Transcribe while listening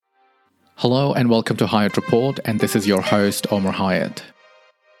Hello and welcome to Hyatt Report, and this is your host, Omar Hyatt.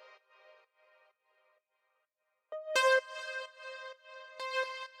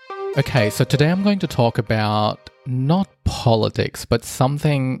 Okay, so today I'm going to talk about not politics, but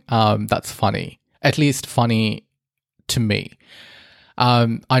something that's funny, at least funny to me.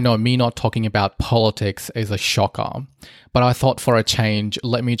 I know me not talking about politics is a shocker, but I thought for a change,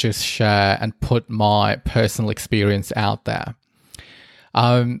 let me just share and put my personal experience out there.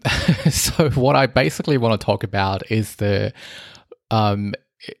 So what I basically want to talk about is the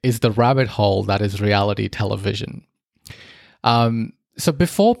rabbit hole that is reality television. So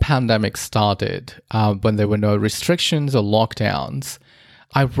before pandemic started, when there were no restrictions or lockdowns,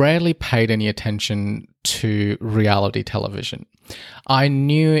 I rarely paid any attention to reality television. I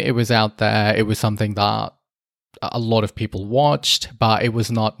knew it was out there. It was something that a lot of people watched, but it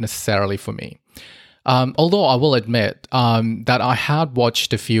was not necessarily for me. Although I will admit that I had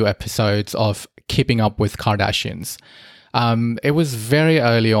watched a few episodes of Keeping Up with Kardashians. It was very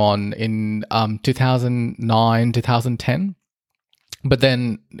early on in 2009, 2010. But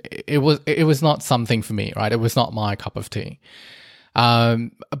then it was not something for me, right? It was not my cup of tea.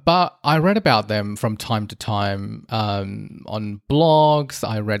 But I read about them from time to time on blogs.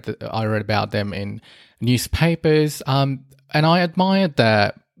 I read about them in newspapers, and I admired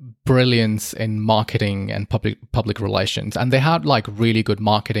their brilliance in marketing and public relations, and they had like really good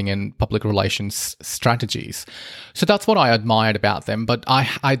marketing and public relations strategies. So that's what I admired about them, but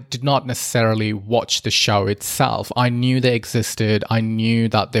I did not necessarily watch the show itself. I knew they existed. I knew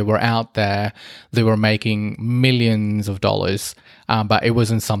that they were out there. They were making millions of dollars, but it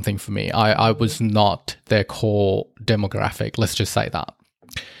wasn't something for me. I was not their core demographic, let's just say that.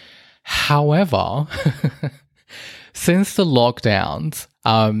 However, since the lockdowns,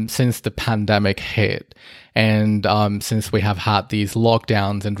 since the pandemic hit, and since we have had these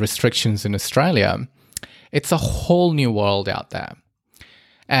lockdowns and restrictions in Australia, it's a whole new world out there.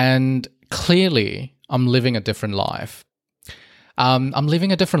 And clearly, I'm living a different life. I'm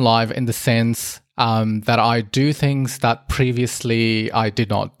living a different life in the sense that I do things that previously I did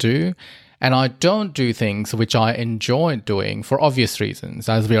not do. And I don't do things which I enjoy doing for obvious reasons.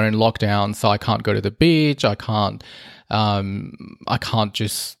 As we are in lockdown, so I can't go to the beach. I can't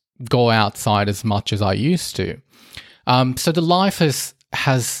just go outside as much as I used to. So the life has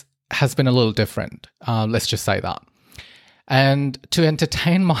been a little different. Let's just say that. And to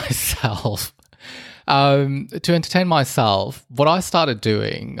entertain myself, what I started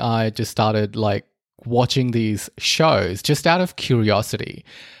doing, I just started like watching these shows just out of curiosity.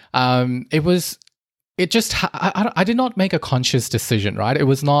 I did not make a conscious decision, right? It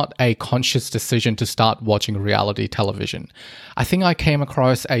was not a conscious decision to start watching reality television. I think I came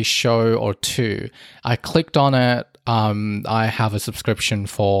across a show or two. I clicked on it. I have a subscription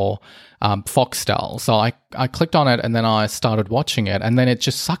for Foxtel. So I clicked on it and then I started watching it, and then it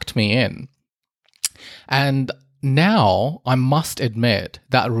just sucked me in. And now I must admit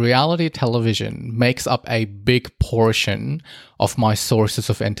that reality television makes up a big portion of my sources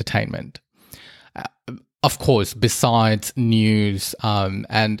of entertainment. Of course, besides news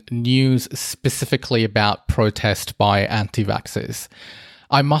and news specifically about protest by anti-vaxxers.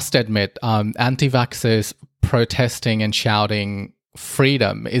 I must admit, anti-vaxxers protesting and shouting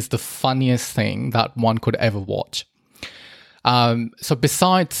freedom is the funniest thing that one could ever watch. So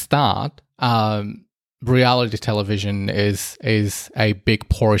besides that, reality television is a big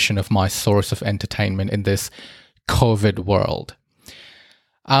portion of my source of entertainment in this COVID world.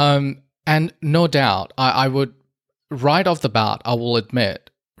 And no doubt, I would, right off the bat, I will admit,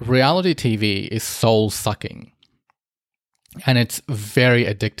 reality TV is soul-sucking. And it's very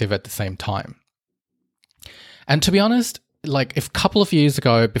addictive at the same time. And to be honest, like if a couple of years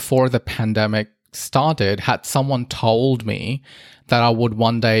ago, before the pandemic started, had someone told me that I would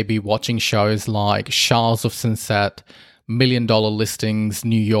one day be watching shows like Shahs of Sunset, $1 Million Listings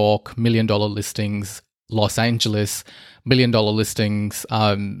New York, $1 Million Listings Los Angeles, $1 Million Listings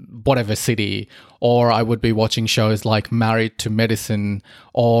whatever city, or I would be watching shows like Married to Medicine,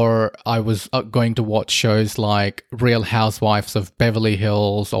 or I was going to watch shows like Real Housewives of Beverly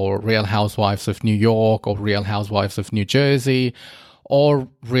Hills, or Real Housewives of New York, or Real Housewives of New Jersey, or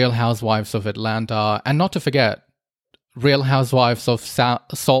Real Housewives of Atlanta, and not to forget, Real Housewives of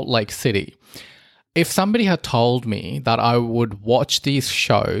Salt Lake City. If somebody had told me that I would watch these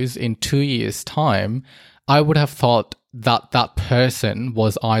shows in 2 years' time, I would have thought that that person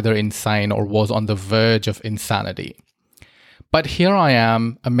was either insane or was on the verge of insanity. But here I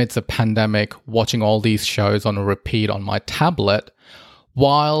am amidst a pandemic watching all these shows on a repeat on my tablet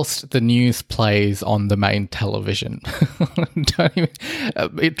whilst the news plays on the main television.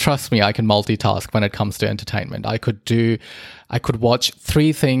 Trust me, I can multitask when it comes to entertainment. I could watch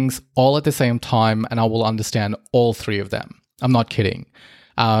 3 things all at the same time and I will understand all 3 of them. I'm not kidding.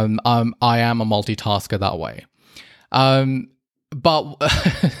 I am a multitasker that way. But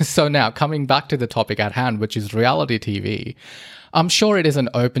so now coming back to the topic at hand, which is reality TV, I'm sure it is an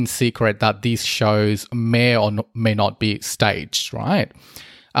open secret that these shows may or may not be staged, right?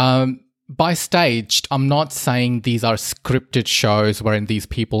 By staged, I'm not saying these are scripted shows wherein these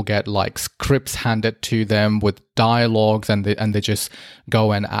people get like scripts handed to them with dialogues and they just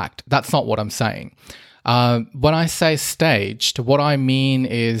go and act. That's not what I'm saying. When I say staged, what I mean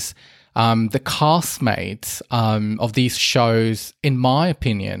is the castmates of these shows, in my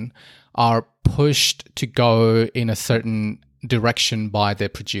opinion, are pushed to go in a certain direction by their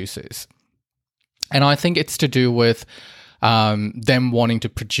producers. And I think it's to do with them wanting to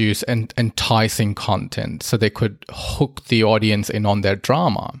produce enticing content so they could hook the audience in on their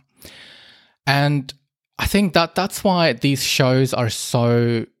drama. And I think that's why these shows are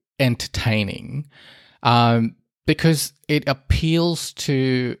so entertaining, because it appeals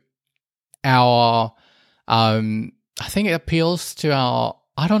to our, I think it appeals to our,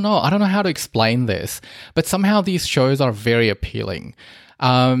 I don't know how to explain this, but somehow these shows are very appealing.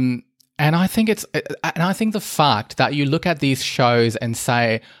 And I think the fact that you look at these shows and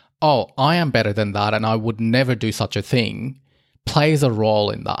say, oh, I am better than that and I would never do such a thing, plays a role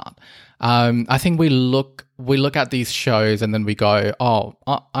in that. I think we look at these shows and then we go, oh,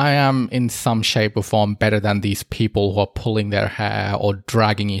 I am in some shape or form better than these people who are pulling their hair or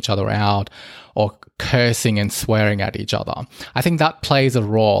dragging each other out or cursing and swearing at each other. I think that plays a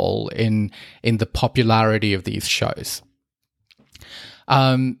role in the popularity of these shows.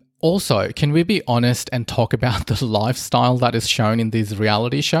 Also, can we be honest and talk about the lifestyle that is shown in these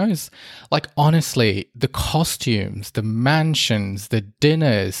reality shows? Like, honestly, the costumes, the mansions, the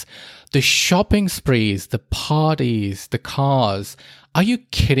dinners, the shopping sprees, the parties, the cars. Are you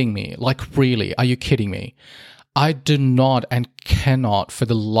kidding me? Like, really, are you kidding me? I do not and cannot, for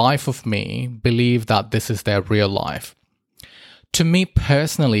the life of me, believe that this is their real life. To me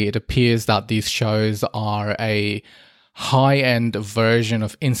personally, it appears that these shows are a high-end version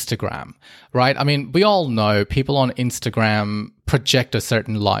of Instagram, right? I mean, we all know people on Instagram project a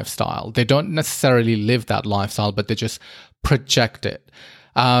certain lifestyle. They don't necessarily live that lifestyle, but they just project it.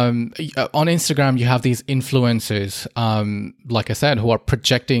 On Instagram, you have these influencers, like I said, who are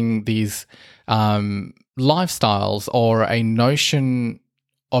projecting these lifestyles or a notion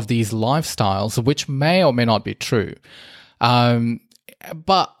of these lifestyles, which may or may not be true.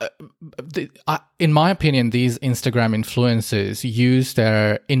 But in my opinion, these Instagram influencers use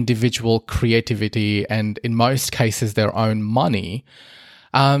their individual creativity and, in most cases, their own money.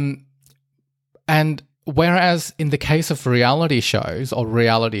 And whereas in the case of reality shows or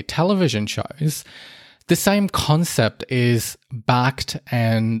reality television shows, the same concept is backed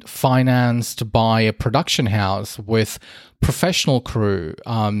and financed by a production house with professional crew,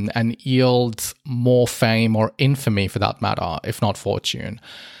 and yields more fame or infamy for that matter, if not fortune.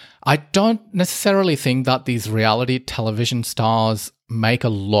 I don't necessarily think that these reality television stars make a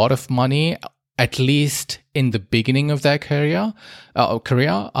lot of money, at least in the beginning of their career,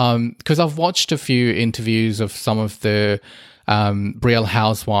 because I've watched a few interviews of some of the Real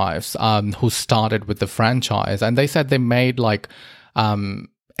Housewives who started with the franchise, and they said they made like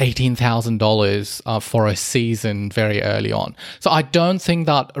 $18,000 for a season very early on. So I don't think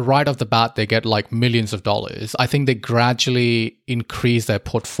that right off the bat they get like millions of dollars. I think they gradually increase their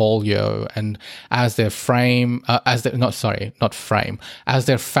portfolio, and as their fame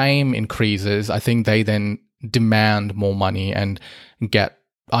increases, I think they then demand more money and get,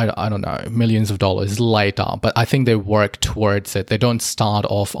 I don't know, millions of dollars later. But I think they work towards it. They don't start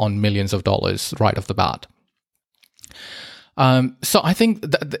off on millions of dollars right off the bat. So I think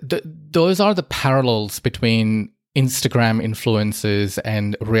those are the parallels between Instagram influencers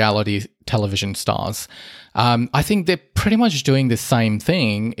and reality television stars. I think they're pretty much doing the same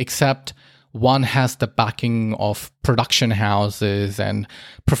thing, except one has the backing of production houses and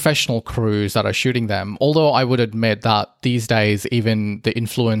professional crews that are shooting them. Although I would admit that these days, even the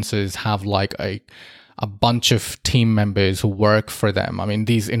influencers have like a bunch of team members who work for them. I mean,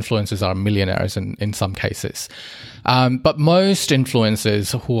 these influencers are millionaires in some cases. But most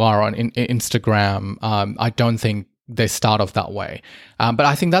influencers who are on Instagram, I don't think they start off that way. But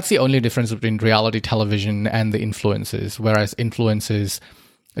I think that's the only difference between reality television and the influencers, whereas influencers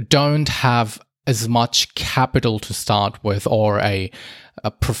don't have as much capital to start with or a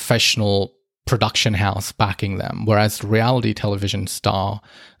professional production house backing them, whereas reality television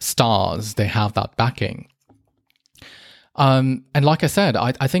stars, they have that backing. And like I said,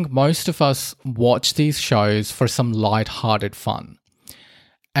 I think most of us watch these shows for some light-hearted fun.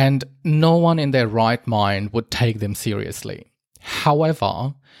 And no one in their right mind would take them seriously.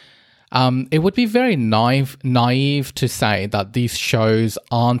 However, it would be very naive to say that these shows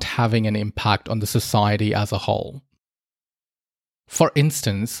aren't having an impact on the society as a whole. For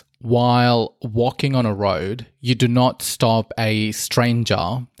instance, while walking on a road, you do not stop a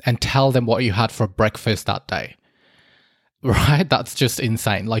stranger and tell them what you had for breakfast that day. Right? That's just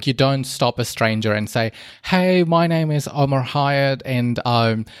insane. Like, you don't stop a stranger and say, hey, my name is Omar Hyatt and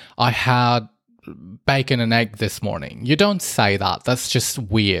I had bacon and egg this morning. You don't say that. That's just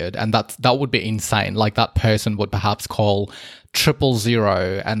weird. And that would be insane. Like, that person would perhaps call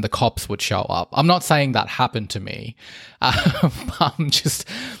 000 and the cops would show up. I'm not saying that happened to me. I'm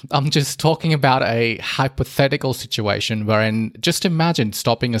just talking about a hypothetical situation wherein just imagine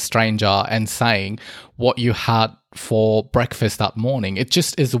stopping a stranger and saying what you had for breakfast that morning. It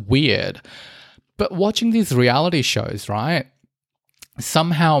just is weird. But watching these reality shows, right,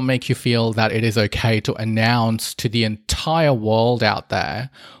 somehow make you feel that it is okay to announce to the entire world out there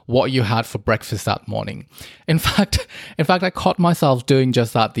what you had for breakfast that morning. In fact, I caught myself doing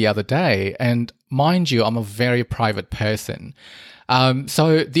just that the other day. And mind you, I'm a very private person.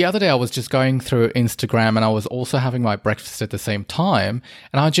 So the other day I was just going through Instagram and I was also having my breakfast at the same time.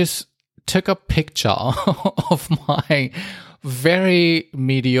 And I just took a picture of my very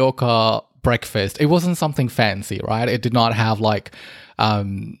mediocre breakfast. It wasn't something fancy, right? It did not have like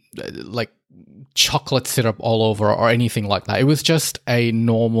chocolate syrup all over or anything like that. It was just a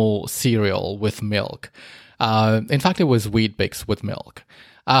normal cereal with milk. In fact, it was Weet-Bix with milk.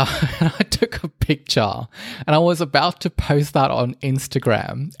 And I took a picture and I was about to post that on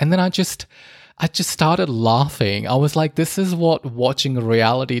Instagram. And then I just started laughing. I was like, this is what watching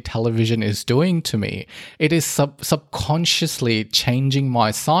reality television is doing to me. It is subconsciously changing my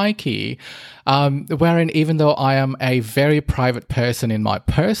psyche, wherein even though I am a very private person in my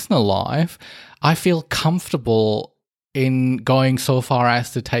personal life, I feel comfortable in going so far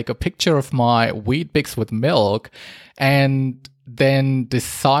as to take a picture of my Weet-Bix with milk and then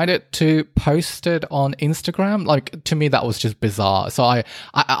decided to post it on Instagram. Like, to me, that was just bizarre. So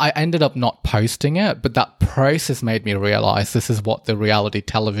I ended up not posting it, but that process made me realize this is what the reality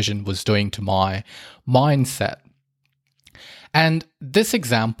television was doing to my mindset. And this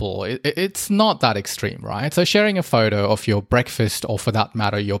example, it's not that extreme, right? So sharing a photo of your breakfast, or for that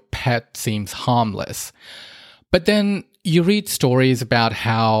matter, your pet, seems harmless. But then you read stories about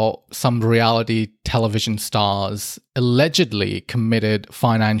how some reality television stars allegedly committed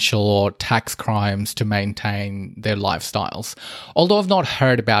financial or tax crimes to maintain their lifestyles. Although I've not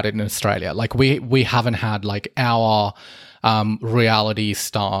heard about it in Australia. Like, we haven't had like our reality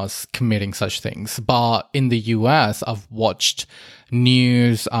stars committing such things. But in the US, I've watched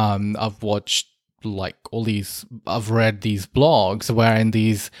news, I've watched I've read these blogs wherein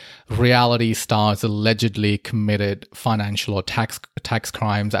these reality stars allegedly committed financial or tax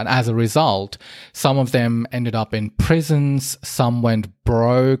crimes, and as a result, some of them ended up in prisons, some went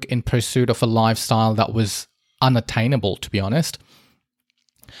broke in pursuit of a lifestyle that was unattainable, to be honest.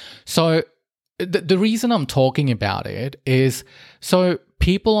 So the reason I'm talking about it is so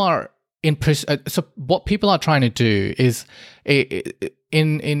people are so what people are trying to do is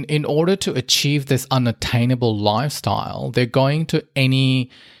in order to achieve this unattainable lifestyle, they're going to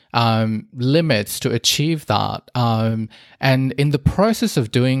any limits to achieve that. And in the process of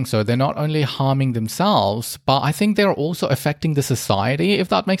doing so, they're not only harming themselves, but I think they're also affecting the society, if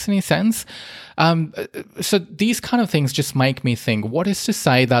that makes any sense. So these kind of things just make me think, what is to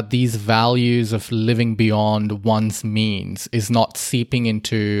say that these values of living beyond one's means is not seeping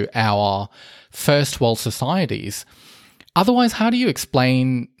into our first world societies? Otherwise, how do you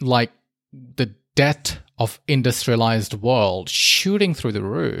explain like the debt of industrialized world shooting through the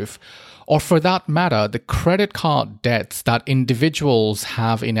roof, or for that matter, the credit card debts that individuals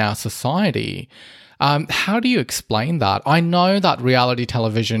have in our society? How do you explain that? I know that reality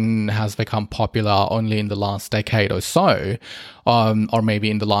television has become popular only in the last decade or so, or maybe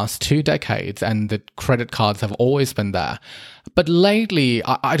in the last 2 decades, and the credit cards have always been there. But lately,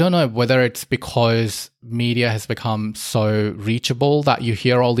 I don't know whether it's because media has become so reachable that you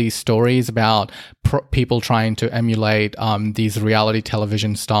hear all these stories about people trying to emulate these reality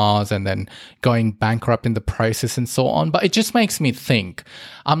television stars and then going bankrupt in the process and so on. But it just makes me think.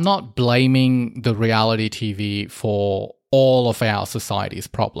 I'm not blaming the reality TV for all of our society's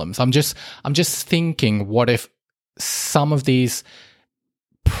problems. I'm just thinking, what if some of these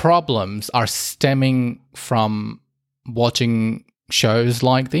problems are stemming from watching shows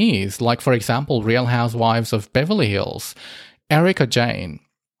like these. Like, for example, Real Housewives of Beverly Hills. Erica Jane,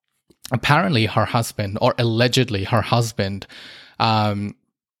 apparently her husband, or allegedly her husband,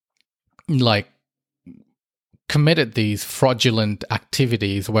 committed these fraudulent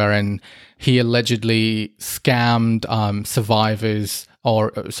activities wherein he allegedly scammed survivors,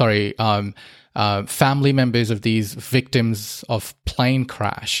 family members of these victims of plane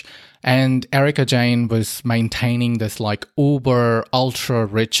crash. And Erica Jane was maintaining this like uber ultra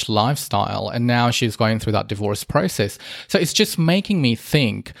rich lifestyle, and now she's going through that divorce process. So it's just making me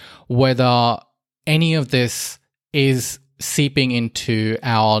think whether any of this is seeping into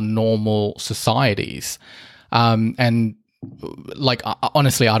our normal societies. And like,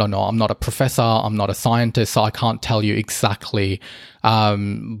 honestly, I don't know. I'm not a professor. I'm not a scientist, so I can't tell you exactly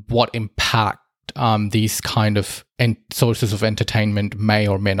what impact these kind of sources of entertainment may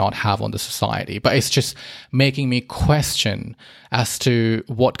or may not have on the society. But it's just making me question as to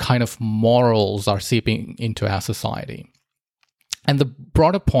what kind of morals are seeping into our society. And the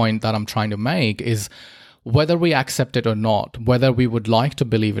broader point that I'm trying to make is, whether we accept it or not, whether we would like to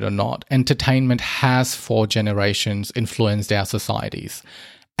believe it or not, entertainment has for generations influenced our societies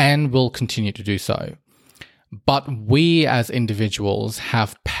and will continue to do so. But we as individuals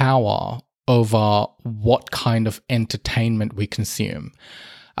have power over what kind of entertainment we consume.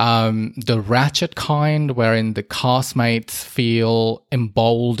 The ratchet kind, wherein the castmates feel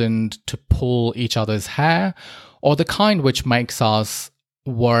emboldened to pull each other's hair, or the kind which makes us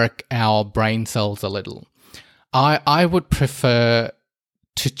work our brain cells a little. I would prefer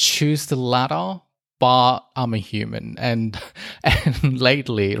to choose the latter, but I'm a human, and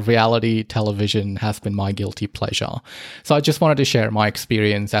lately reality television has been my guilty pleasure. So I just wanted to share my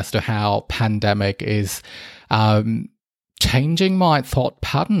experience as to how pandemic is changing my thought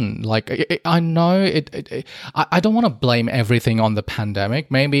pattern. Like, I know I don't want to blame everything on the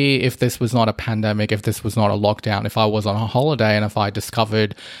pandemic. Maybe if this was not a pandemic, if this was not a lockdown, if I was on a holiday and if I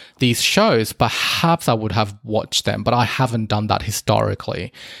discovered these shows, perhaps I would have watched them, but I haven't done that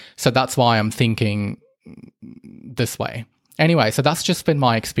historically. So that's why I'm thinking this way. Anyway, so that's just been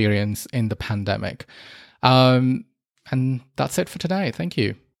my experience in the pandemic. And that's it for today. Thank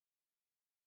you.